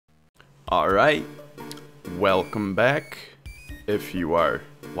Alright, welcome back. If you are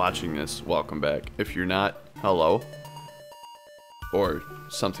watching this, welcome back. If you're not, hello. Or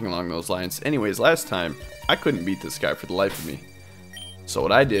something along those lines. Anyways, last time, I couldn't beat this guy for the life of me. So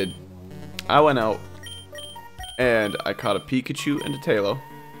what I did, I went out and I caught a Pikachu and a Tailo.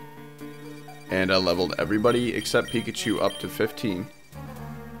 And I leveled everybody except Pikachu up to 15.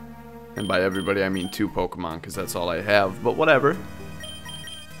 And by everybody I mean 2 Pokemon, because that's all I have, but whatever.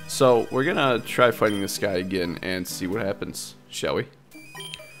 So, we're gonna try fighting this guy again and see what happens, shall we?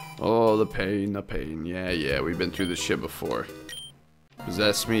 Oh, the pain, the pain. Yeah, we've been through this shit before.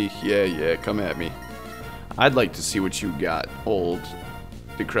 Possess me? Yeah, come at me. I'd like to see what you got, old,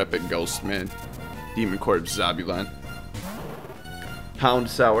 decrepit ghost man. Demon Corpse Zabulon. Hound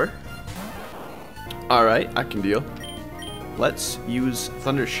Sour. Alright, I can deal. Let's use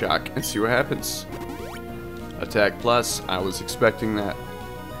Thunder Shock and see what happens. Attack plus, I was expecting that.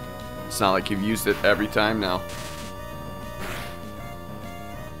 It's not like you've used it every time now.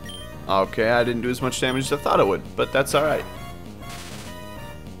 Okay, I didn't do as much damage as I thought I would, but that's alright.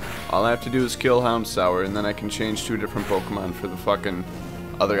 All I have to do is kill Hound Sour, and then I can change to a different Pokemon for the fucking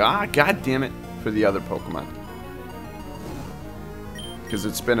other... god damn it! For the other Pokemon. Because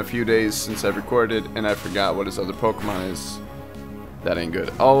it's been a few days since I've recorded, and I forgot what his other Pokemon is. That ain't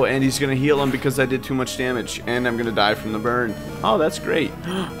good. Oh, and he's gonna heal him because I did too much damage, and I'm gonna die from the burn. Oh, that's great.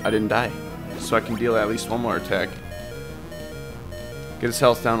 I didn't die. So I can deal at least one more attack. Get his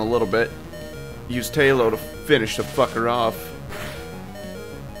health down a little bit. Use Tailo to finish the fucker off.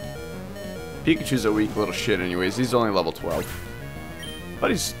 Pikachu's a weak little shit anyways. He's only level 12. But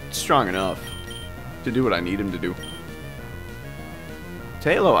he's strong enough to do what I need him to do.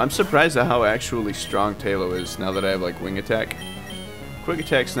 Tailo, I'm surprised at how actually strong Tailo is now that I have like Wing Attack. Quick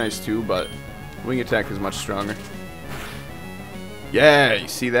Attack's nice too, but Wing Attack is much stronger. Yeah, you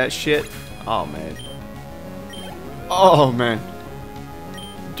see that shit? Oh man. Oh man.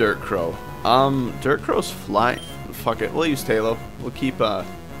 Dirt Crow. Dirt Crow's flying. Fuck it, we'll use Tailo. We'll keep Baltoy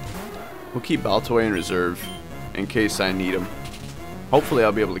in reserve in case I need him. Hopefully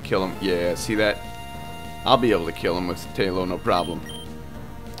I'll be able to kill him. Yeah, see that? I'll be able to kill him with Tailo, no problem.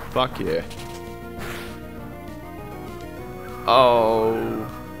 Fuck yeah. Oh.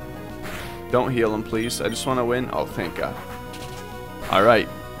 Don't heal him, please. I just want to win. Oh, thank God. Alright.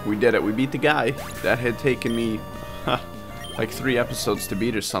 We did it. We beat the guy. That had taken me like 3 episodes to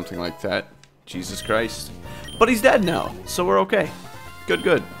beat or something like that. Jesus Christ. But he's dead now, so we're okay.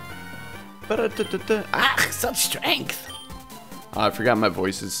 Good. Ah, such strength. I forgot my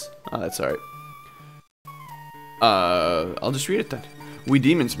voices. Oh, that's alright. I'll just read it then. We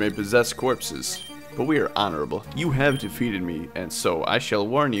demons may possess corpses, but we are honorable. You have defeated me, and so I shall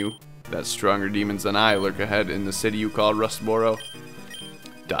warn you that stronger demons than I lurk ahead in the city you call Rustboro. ...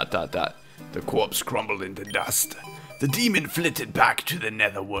 The corpse crumbled into dust. The demon flitted back to the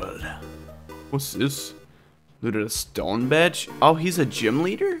netherworld. What's this? Looted a stone badge? Oh, he's a gym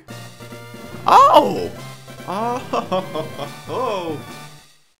leader? Oh! Oh!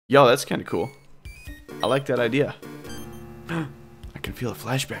 Yo, that's kind of cool. I like that idea. I can feel a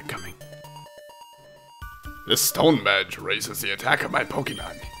flashback coming. This stone badge raises the attack of my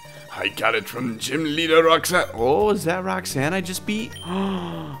Pokemon. I got it from gym leader Roxanne. Oh, is that Roxanne I just beat?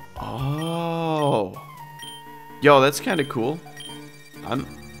 Oh. Yo, that's kind of cool. I'm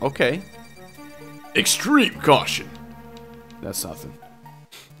okay. Extreme caution. That's nothing.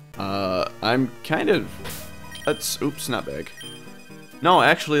 I'm kind of... oops, not bag. No,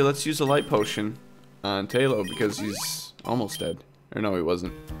 actually, let's use a light potion on Tailo because he's almost dead. Or no, he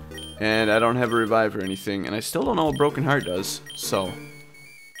wasn't. And I don't have a revive or anything, and I still don't know what Broken Heart does, so...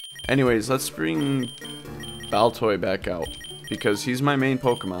 Anyways, let's bring Baltoy back out, because he's my main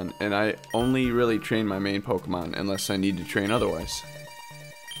Pokemon, and I only really train my main Pokemon unless I need to train otherwise.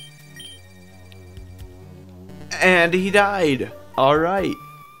 And he died! Alright.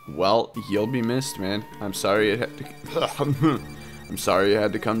 Well, you'll be missed, man. I'm sorry it had to... I'm sorry it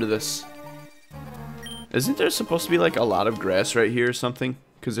had to come to this. Isn't there supposed to be like a lot of grass right here or something?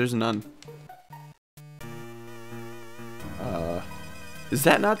 Because there's none. Is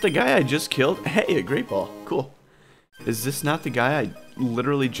that not the guy I just killed? Hey, a great ball. Cool. Is this not the guy I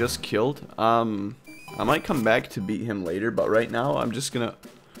literally just killed? I might come back to beat him later, but right now I'm just gonna...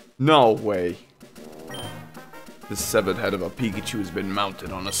 No way. The severed head of a Pikachu has been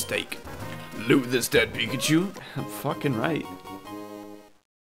mounted on a stake. Loot this dead Pikachu? I'm fucking right.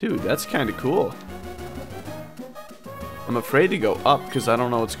 Dude, that's kind of cool. I'm afraid to go up because I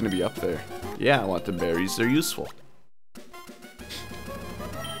don't know what's going to be up there. Yeah, I want the berries. They're useful.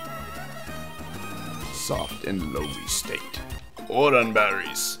 Soft and lowly state. Oran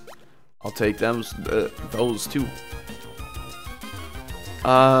berries. I'll take those too.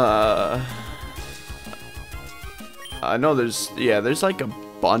 I know there's like a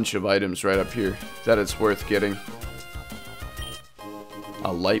bunch of items right up here that it's worth getting.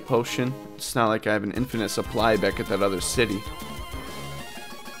 A light potion. It's not like I have an infinite supply back at that other city.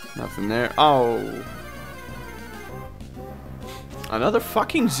 Nothing there. Oh. Another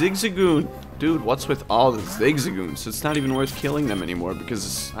fucking Zigzagoon. Dude, what's with all the Zigzagoons? It's not even worth killing them anymore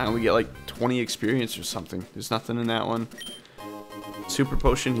because I only get like 20 experience or something. There's nothing in that one. Super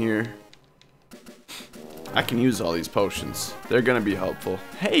potion here. I can use all these potions. They're gonna be helpful.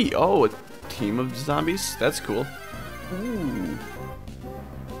 Hey, oh, a team of zombies? That's cool. Ooh.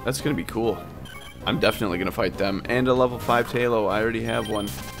 That's gonna be cool. I'm definitely gonna fight them. And a level 5 Talo. I already have one.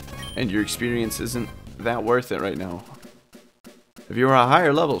 And your experience isn't that worth it right now. If you were a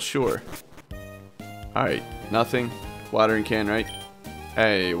higher level, sure. Alright, nothing. Watering can, right?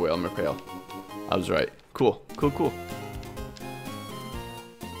 Hey, Whalmer Pail. I was right. Cool, cool, cool.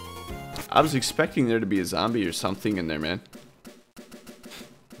 I was expecting there to be a zombie or something in there, man.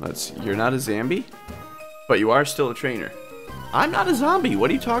 You're not a zombie? But you are still a trainer. I'm not a zombie. What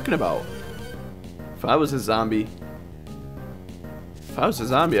are you talking about? If I was a zombie,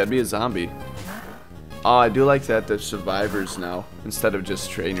 I'd be a zombie. Oh, I do like that they're survivors now instead of just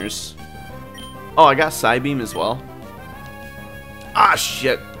trainers. Oh, I got Psybeam as well. Ah,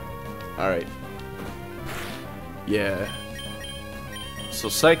 shit. Alright. Yeah. So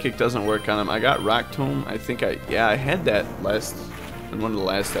Psychic doesn't work on him. I got Rock Tomb. I think I had that in one of the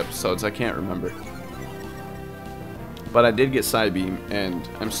last episodes. I can't remember. But I did get Psybeam, and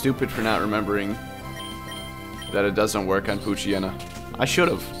I'm stupid for not remembering that it doesn't work on Poochyena. I should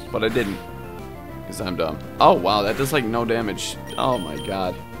have, but I didn't. Because I'm dumb. Oh, wow, that does like no damage. Oh my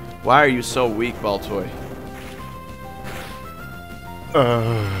god. Why are you so weak, Baltoy?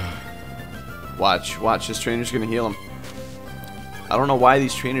 Watch, this trainer's gonna heal him. I don't know why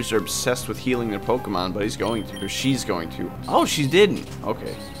these trainers are obsessed with healing their Pokemon, but he's going to, or she's going to. Oh, she didn't.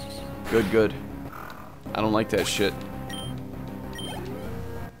 Okay. Good. I don't like that shit.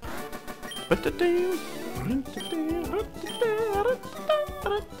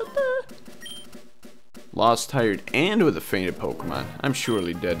 Lost, tired, and with a fainted Pokemon. I'm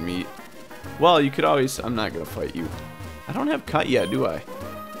surely dead meat. Well, you could always... I'm not gonna fight you. I don't have cut yet, do I?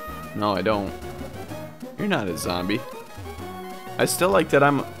 No, I don't. You're not a zombie. I still like that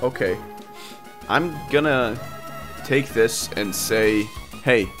I'm... Okay. I'm gonna take this and say,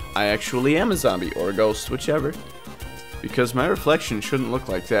 hey, I actually am a zombie, or a ghost, whichever. Because my reflection shouldn't look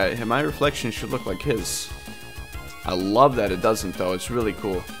like that. My reflection should look like his. I love that it doesn't, though. It's really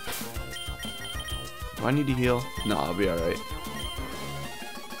cool. Do I need to heal? No, I'll be alright.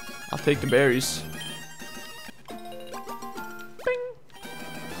 I'll take the berries. Bing.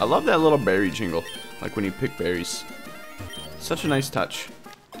 I love that little berry jingle. Like when you pick berries. Such a nice touch.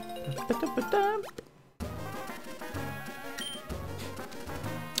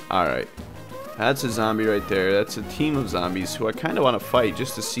 Alright. That's a zombie right there. That's a team of zombies who I kind of want to fight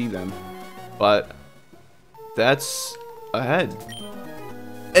just to see them. But that's ahead.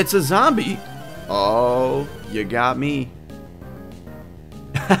 It's a zombie! Oh, you got me.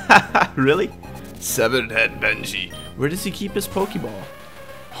 Really? Severed head Benji. Where does he keep his Pokeball?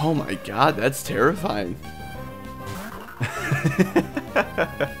 Oh my god, that's terrifying.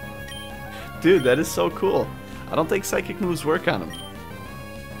 Dude, that is so cool. I don't think Psychic moves work on him.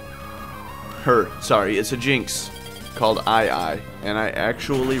 Sorry, it's a Jinx called I. And I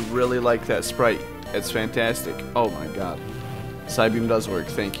actually really like that sprite. It's fantastic. Oh my god. Psybeam does work,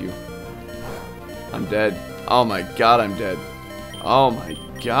 thank you. I'm dead. Oh my god, I'm dead. Oh my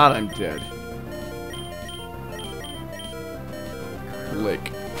god, I'm dead.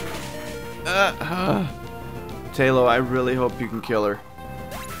 Lick. Talo, I really hope you can kill her.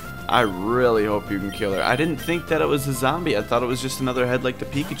 I really hope you can kill her. I didn't think that it was a zombie. I thought it was just another head like the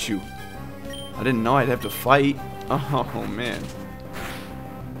Pikachu. I didn't know I'd have to fight. Oh, man.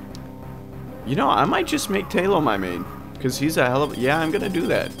 You know, I might just make Talo my main. Because he's a hell of... Yeah, I'm going to do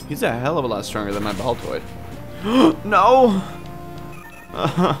that. He's a hell of a lot stronger than my Baltoy. No!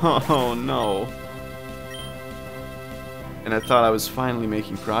 Oh, no. And I thought I was finally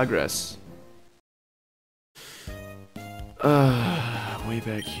making progress. Way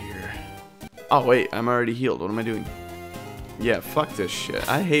back here. Oh, wait. I'm already healed. What am I doing? Yeah, fuck this shit.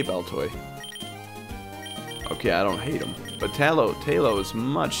 I hate Baltoy. Okay, I don't hate him. But Talo is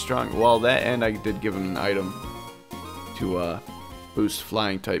much stronger. Well, that and I did give him an item to boost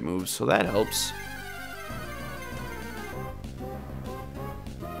flying type moves, so that helps.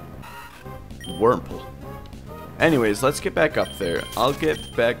 Wurmple. Anyways, let's get back up there. I'll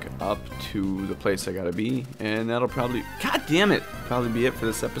get back up to the place I gotta be, and that'll probably, god damn it, probably be it for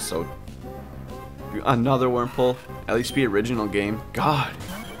this episode. Another Wurmple, at least be original game. God,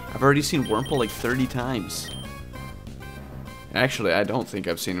 I've already seen Wurmple like 30 times. Actually, I don't think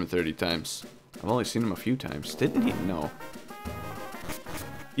I've seen him 30 times. I've only seen him a few times. Didn't he? No.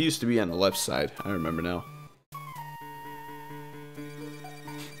 He used to be on the left side. I remember now.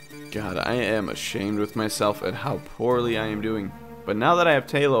 God, I am ashamed with myself at how poorly I am doing. But now that I have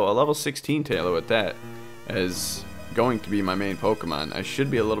Tailo, a level 16 Tailo at that, as going to be my main Pokemon, I should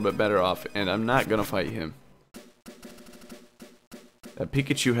be a little bit better off, and I'm not going to fight him. That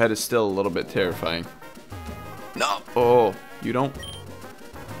Pikachu head is still a little bit terrifying. No! Oh, you don't...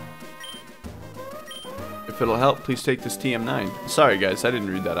 If it'll help, please take this TM9. Sorry guys, I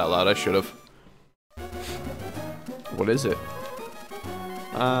didn't read that out loud. I should have. What is it?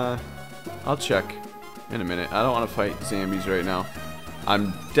 I'll check in a minute. I don't want to fight Zambies right now.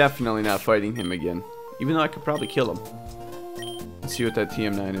 I'm definitely not fighting him again. Even though I could probably kill him. Let's see what that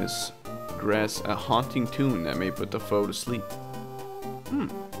TM9 is. Grass, a haunting tune that may put the foe to sleep.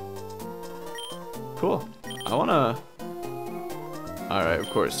 Cool. I wanna... Alright, of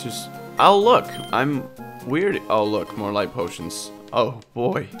course. Just... Oh, look! I'm weird. Oh, look. More light potions. Oh,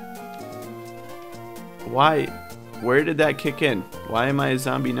 boy. Why? Where did that kick in? Why am I a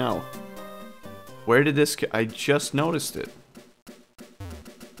zombie now? Where did this... I just noticed it.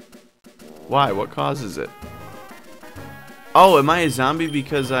 Why? What causes it? Oh, am I a zombie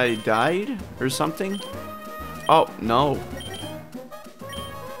because I died? Or something? Oh, no.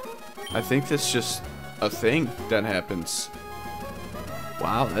 I think that's just a thing that happens.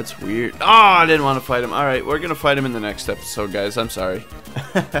 Wow, that's weird. Oh, I didn't want to fight him. Alright, we're going to fight him in the next episode, guys. I'm sorry.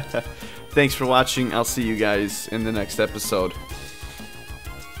 Thanks for watching. I'll see you guys in the next episode.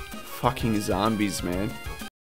 Fucking zombies, man.